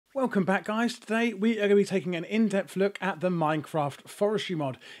Welcome back, guys. Today we are going to be taking an in-depth look at the Minecraft Forestry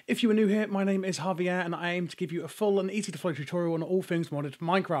Mod. If you are new here, my name is Javier and I aim to give you a full and easy to follow tutorial on all things modded for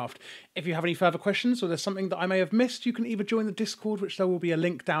Minecraft. If you have any further questions or there's something that I may have missed, you can either join the Discord, which there will be a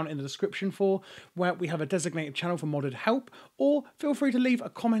link down in the description for, where we have a designated channel for modded help, or feel free to leave a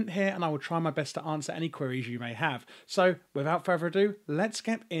comment here and I will try my best to answer any queries you may have. So without further ado, let's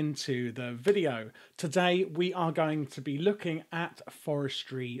get into the video. Today we are going to be looking at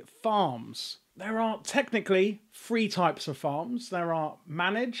forestry farms. There are technically three types of farms. There are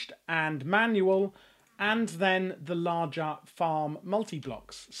managed and manual, and then the larger farm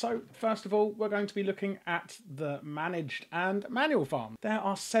multi-blocks. So first of all, we're going to be looking at the managed and manual farm. There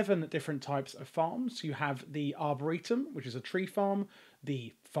are 7 different types of farms. You have the Arboretum, which is a tree farm,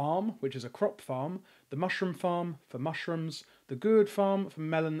 the farm, which is a crop farm, the mushroom farm for mushrooms, the Gourd Farm for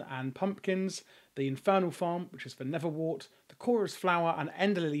melon and pumpkins, the Infernal Farm, which is for Neverwort, the Chorus Flower and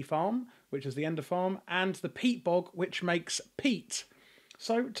Ender Lily Farm, which is the Ender Farm, and the Peat Bog, which makes peat.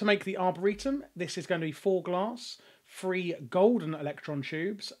 So to make the Arboretum, this is going to be 4 glass, 3 golden electron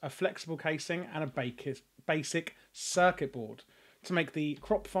tubes, a flexible casing, and a basic circuit board. To make the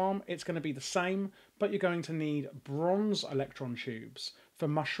crop farm, it's going to be the same, but you're going to need bronze electron tubes. For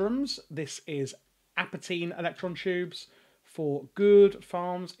mushrooms, this is apatite electron tubes. For Gourd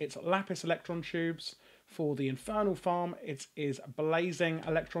Farms, it's lapis electron tubes. For the Infernal Farm, it is blazing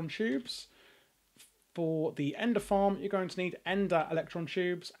electron tubes. For the Ender Farm, you're going to need Ender electron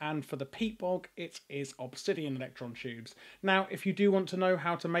tubes, and for the Peat Bog, it is obsidian electron tubes. Now, if you do want to know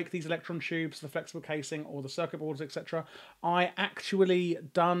how to make these electron tubes, the flexible casing, or the circuit boards, etc., I actually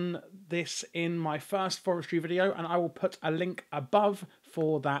done this in my first forestry video, and I will put a link above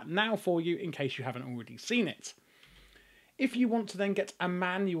for that now for you in case you haven't already seen it. If you want to then get a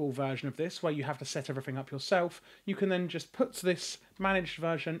manual version of this, where you have to set everything up yourself, you can then just put this managed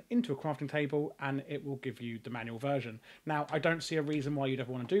version into a crafting table and it will give you the manual version. Now, I don't see a reason why you'd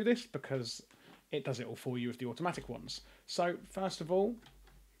ever want to do this because it does it all for you with the automatic ones. So, first of all,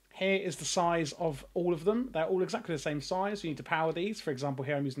 here is the size of all of them. They're all exactly the same size. You need to power these. For example,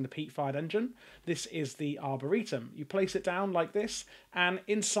 here I'm using the peat-fired engine. This is the Arboretum. You place it down like this, and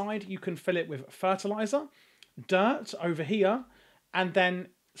inside you can fill it with fertilizer, dirt over here, and then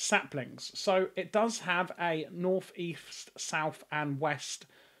saplings. So it does have a north, east, south and west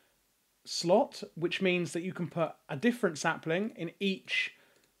slot, which means that you can put a different sapling in each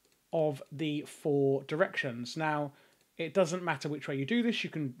of the 4 directions. Now, it doesn't matter which way you do this. You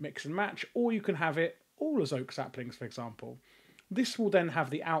can mix and match, or you can have it all as oak saplings, for example. This will then have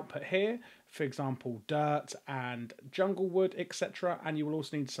the output here, for example, dirt and jungle wood, etc. And you will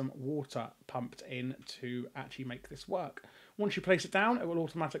also need some water pumped in to actually make this work. Once you place it down, it will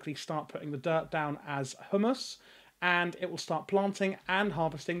automatically start putting the dirt down as humus, and it will start planting and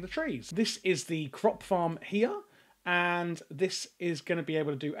harvesting the trees. This is the crop farm here, and this is going to be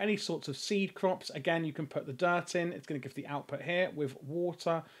able to do any sorts of seed crops. Again, you can put the dirt in. It's going to give the output here with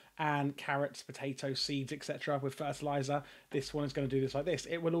water and carrots, potatoes, seeds, etc. with fertilizer. This one is going to do this like this.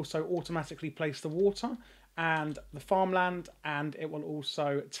 It will also automatically place the water and the farmland, and it will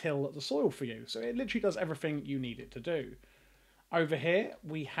also till the soil for you. So it literally does everything you need it to do. Over here,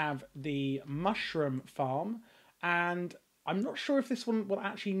 we have the mushroom farm, and I'm not sure if this one will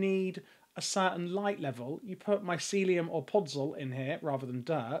actually need a certain light level. You put mycelium or podzol in here rather than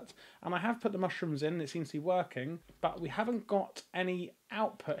dirt, and I have put the mushrooms in and it seems to be working, but we haven't got any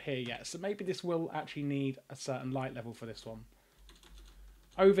output here yet, so maybe this will actually need a certain light level for this one.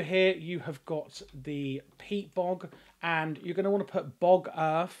 Over here you have got the peat bog, and you're going to want to put bog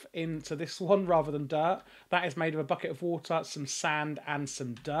earth into this one rather than dirt. That is made of a bucket of water, some sand and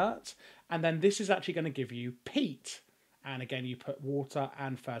some dirt, and then this is actually going to give you peat. And again, you put water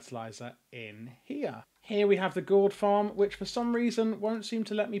and fertilizer in here. Here we have the Gourd Farm, which for some reason won't seem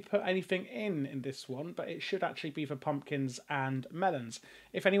to let me put anything in this one, but it should actually be for pumpkins and melons.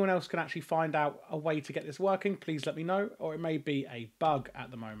 If anyone else can actually find out a way to get this working, please let me know, or it may be a bug at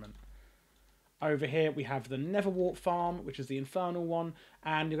the moment. Over here we have the Neverwort Farm, which is the infernal one,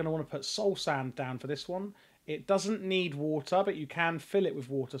 and you're going to want to put soul sand down for this one. It doesn't need water, but you can fill it with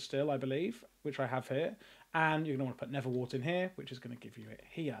water still, I believe, which I have here. And you're going to want to put Neverwort in here, which is going to give you it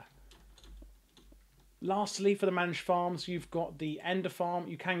here. Lastly, for the managed farms, you've got the Ender Farm.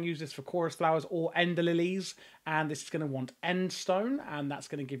 You can use this for chorus flowers or Ender Lilies. And this is going to want end stone, and that's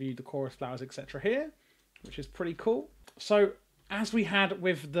going to give you the chorus flowers, etc. here, which is pretty cool. So, as we had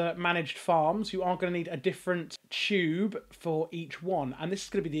with the managed farms, you are going to need a different tube for each one. And this is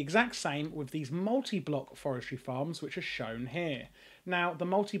going to be the exact same with these multi-block forestry farms, which are shown here. Now, the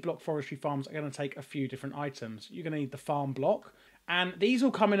multi-block forestry farms are going to take a few different items. You're going to need the farm block, And these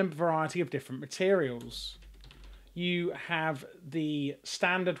will come in a variety of different materials. You have the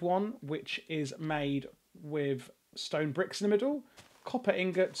standard one, which is made with stone bricks in the middle, copper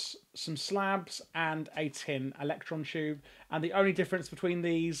ingots, some slabs, and a tin electron tube. And the only difference between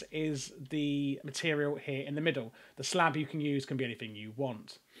these is the material here in the middle. The slab you can use can be anything you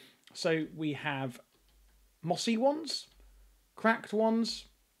want. So we have mossy ones, cracked ones,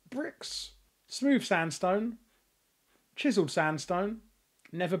 bricks, smooth sandstone, chiseled sandstone,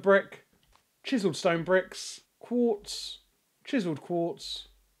 never brick, chiseled stone bricks, quartz, chiseled quartz,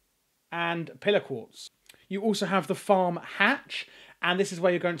 and pillar quartz. You also have the farm hatch, and this is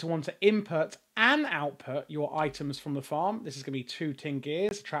where you're going to want to input and output your items from the farm. This is going to be 2 tin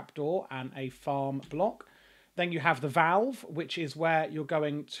gears, a trapdoor, and a farm block. Then you have the valve, which is where you're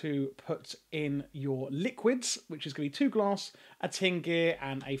going to put in your liquids, which is going to be 2 glass, a tin gear,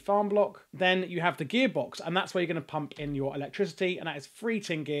 and a farm block. Then you have the gearbox, and that's where you're going to pump in your electricity, and that is 3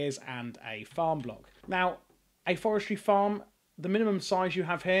 tin gears and a farm block. Now, a forestry farm, the minimum size you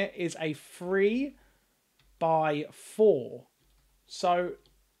have here is a 3 by 4. So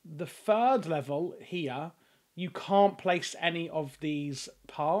the third level here, you can't place any of these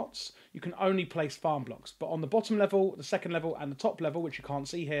parts. You can only place farm blocks. But on the bottom level, the second level, and the top level, which you can't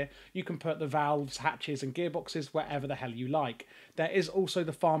see here, you can put the valves, hatches, and gearboxes wherever the hell you like. There is also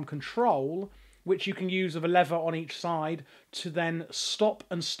the farm control, which you can use with a lever on each side to then stop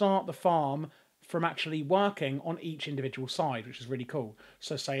and start the farm from actually working on each individual side, which is really cool.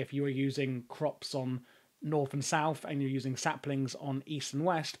 So say if you were using crops on north and south and you're using saplings on east and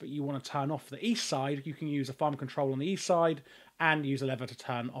west, but you want to turn off the east side, you can use a farm control on the east side and use a lever to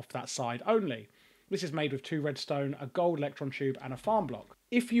turn off that side only. This is made with 2 redstone, a gold electron tube, and a farm block.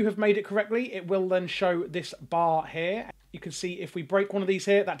 If you have made it correctly, it will then show this bar here. You can see if we break one of these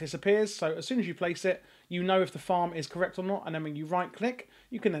here, that disappears. So as soon as you place it, you know if the farm is correct or not, and then when you right click,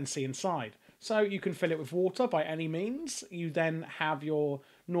 you can then see inside. So you can fill it with water by any means. You then have your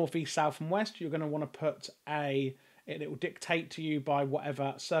northeast, south, and west. You're going to want to put it will dictate to you by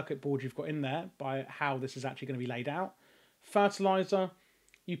whatever circuit board you've got in there, by how this is actually going to be laid out. Fertilizer,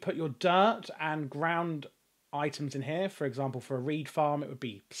 you put your dirt and ground items in here. For example, for a reed farm, it would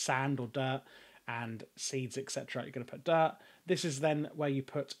be sand or dirt, and seeds, etc. You're going to put dirt. This is then where you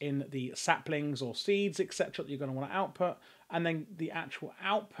put in the saplings or seeds, etc. that you're going to want to output. And then the actual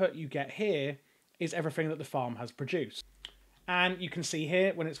output you get here is everything that the farm has produced. And you can see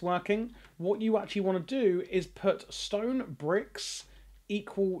here when it's working, what you actually want to do is put stone bricks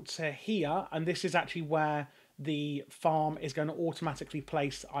equal to here. And this is actually where the farm is going to automatically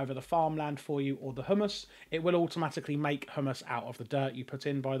place either the farmland for you or the humus. It will automatically make humus out of the dirt you put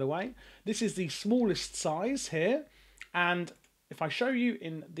in, by the way. This is the smallest size here. And if I show you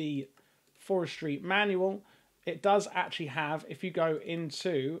in the forestry manual, it does actually have, if you go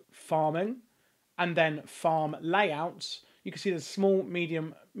into farming and then farm layouts, you can see there's small,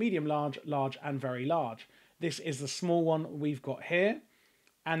 medium, large, large, and very large. This is the small one we've got here.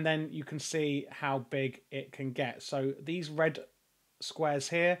 And then you can see how big it can get. So these red squares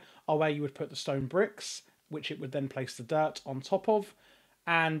here are where you would put the stone bricks, which it would then place the dirt on top of.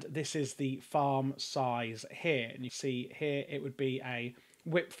 And this is the farm size here. And you see here it would be a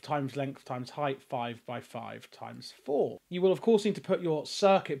width times length times height 5 by 5 times 4. You will of course need to put your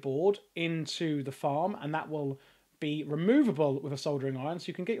circuit board into the farm, and that will be removable with a soldering iron. So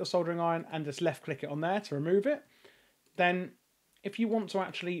you can get your soldering iron and just left click it on there to remove it. Then if you want to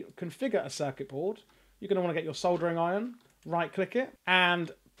actually configure a circuit board, you're going to want to get your soldering iron, right click it, and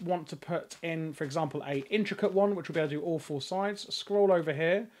want to put in, for example, a intricate one, which will be able to do all 4 sides. Scroll over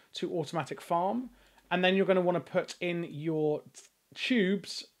here to automatic farm, and then you're going to want to put in your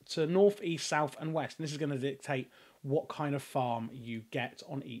tubes to north, east, south, and west. And this is going to dictate what kind of farm you get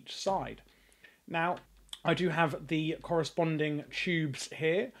on each side. Now, I do have the corresponding tubes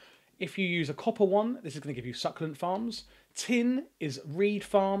here. If you use a copper one, this is going to give you succulent farms. Tin is reed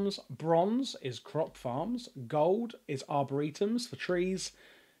farms. Bronze is crop farms. Gold is arboretums for trees.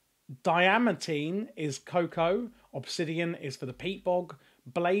 Diamantine is cocoa. Obsidian is for the peat bog.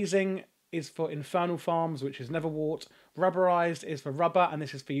 Blazing is for infernal farms, which is Neverwort. Rubberized is for rubber, and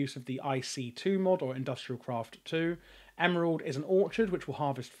this is for use of the IC2 mod, or Industrial Craft 2. Emerald is an orchard, which will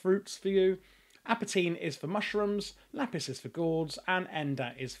harvest fruits for you. Apatine is for mushrooms, lapis is for gourds, and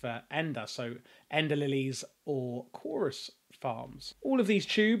ender is for ender, so ender lilies or chorus farms. All of these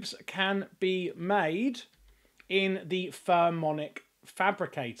tubes can be made in the Thermonic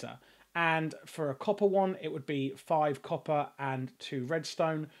Fabricator, and for a copper one it would be 5 copper and 2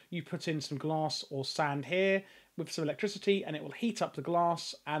 redstone. You put in some glass or sand here with some electricity and it will heat up the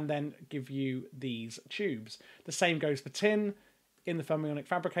glass and then give you these tubes. The same goes for tin. in the fermionic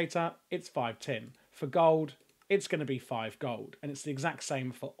fabricator, it's 5 tin. For gold, it's going to be 5 gold, and it's the exact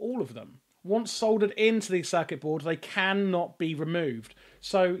same for all of them. Once soldered into the circuit board, they cannot be removed.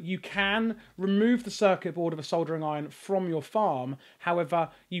 So you can remove the circuit board of a soldering iron from your farm. However,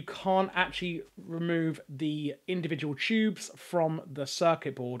 you can't actually remove the individual tubes from the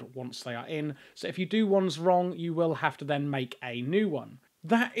circuit board once they are in. So if you do ones wrong, you will have to then make a new one.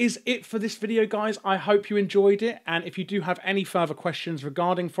 That is it for this video, guys. I hope you enjoyed it, and if you do have any further questions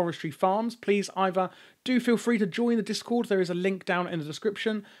regarding forestry farms, please either do feel free to join the Discord. There is a link down in the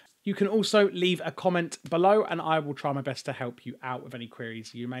description. You can also leave a comment below, and I will try my best to help you out with any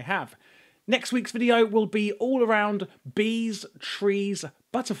queries you may have. Next week's video will be all around bees, trees,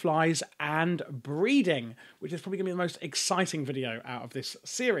 butterflies, and breeding, which is probably going to be the most exciting video out of this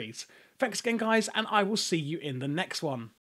series. Thanks again, guys, and I will see you in the next one.